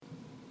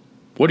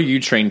What are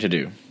you trained to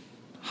do?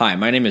 Hi,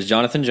 my name is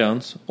Jonathan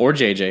Jones, or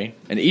JJ,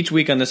 and each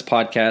week on this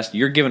podcast,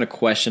 you're given a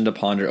question to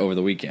ponder over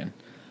the weekend.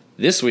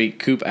 This week,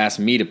 Coop asked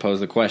me to pose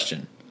the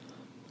question,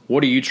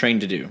 what are you trained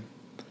to do?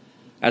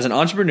 As an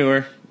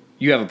entrepreneur,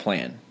 you have a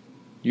plan.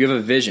 You have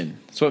a vision.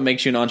 That's what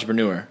makes you an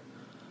entrepreneur.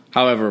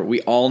 However,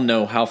 we all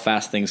know how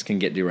fast things can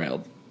get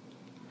derailed.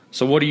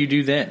 So what do you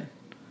do then?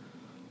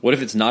 What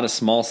if it's not a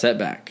small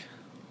setback?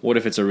 What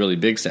if it's a really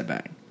big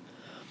setback?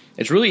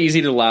 It's really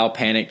easy to allow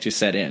panic to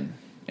set in,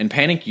 and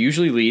panic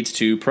usually leads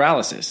to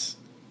paralysis.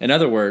 In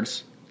other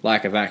words,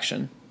 lack of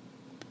action.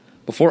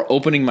 Before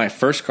opening my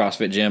first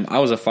CrossFit gym, I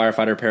was a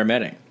firefighter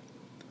paramedic.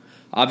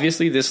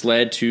 Obviously, this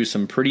led to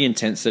some pretty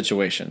intense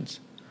situations.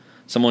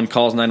 Someone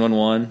calls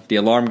 911, the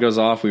alarm goes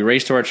off, we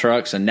race to our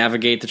trucks and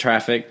navigate the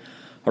traffic,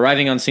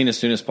 arriving on scene as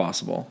soon as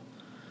possible.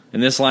 In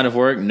this line of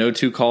work, no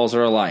two calls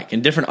are alike,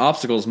 and different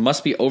obstacles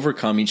must be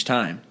overcome each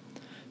time.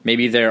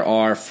 Maybe there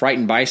are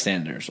frightened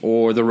bystanders,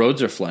 or the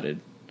roads are flooded.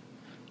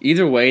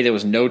 Either way, there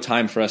was no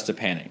time for us to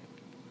panic.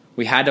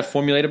 We had to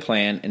formulate a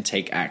plan and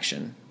take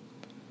action.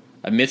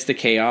 Amidst the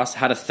chaos,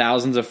 how do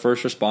thousands of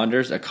first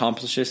responders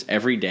accomplish this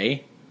every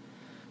day?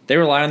 They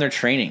rely on their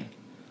training.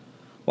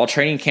 While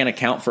training can't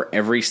account for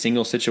every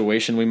single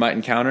situation we might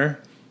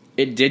encounter,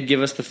 it did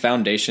give us the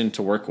foundation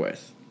to work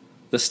with,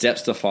 the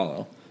steps to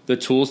follow, the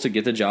tools to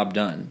get the job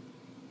done.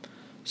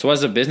 So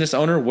as a business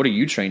owner, what are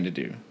you trained to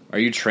do? Are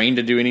you trained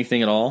to do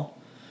anything at all?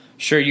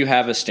 Sure, you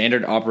have a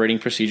standard operating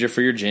procedure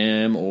for your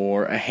gym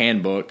or a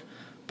handbook,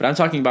 but I'm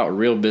talking about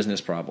real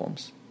business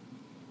problems.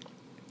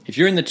 If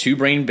you're in the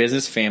two-brain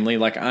business family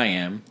like I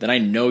am, then I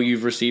know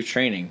you've received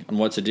training on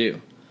what to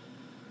do.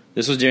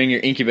 This was during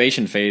your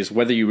incubation phase,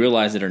 whether you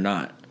realize it or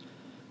not.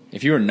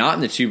 If you are not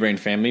in the two-brain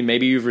family,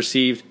 maybe you've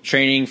received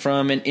training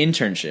from an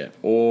internship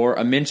or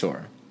a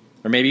mentor,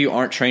 or maybe you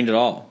aren't trained at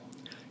all.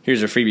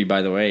 Here's a freebie,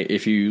 by the way.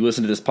 If you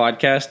listen to this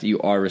podcast, you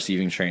are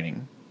receiving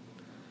training.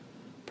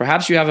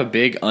 Perhaps you have a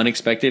big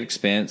unexpected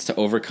expense to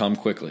overcome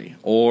quickly,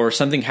 or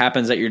something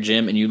happens at your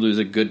gym and you lose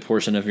a good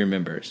portion of your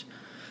members.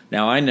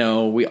 Now, I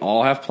know we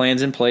all have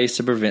plans in place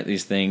to prevent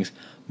these things,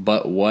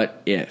 but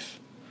what if?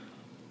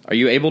 Are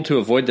you able to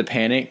avoid the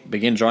panic,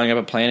 begin drawing up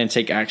a plan, and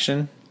take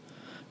action?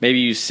 Maybe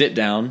you sit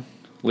down,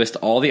 list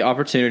all the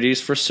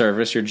opportunities for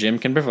service your gym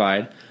can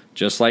provide,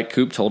 just like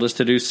Coop told us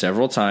to do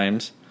several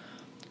times.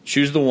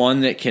 Choose the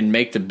one that can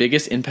make the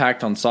biggest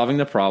impact on solving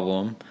the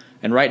problem,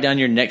 and write down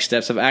your next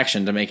steps of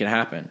action to make it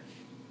happen.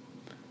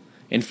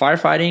 In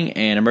firefighting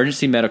and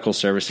emergency medical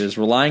services,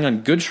 relying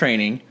on good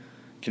training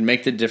can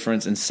make the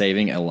difference in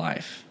saving a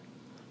life.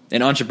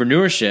 In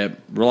entrepreneurship,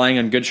 relying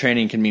on good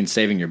training can mean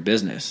saving your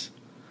business.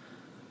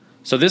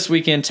 So this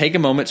weekend, take a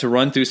moment to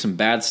run through some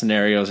bad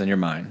scenarios in your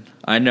mind.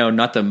 I know,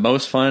 not the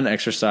most fun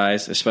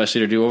exercise,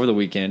 especially to do over the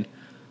weekend,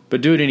 but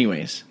do it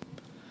anyways.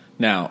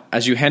 Now,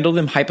 as you handle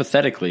them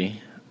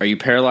hypothetically, are you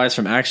paralyzed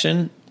from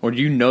action, or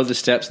do you know the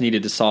steps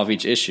needed to solve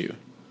each issue?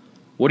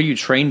 What are you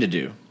trained to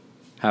do?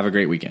 Have a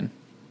great weekend.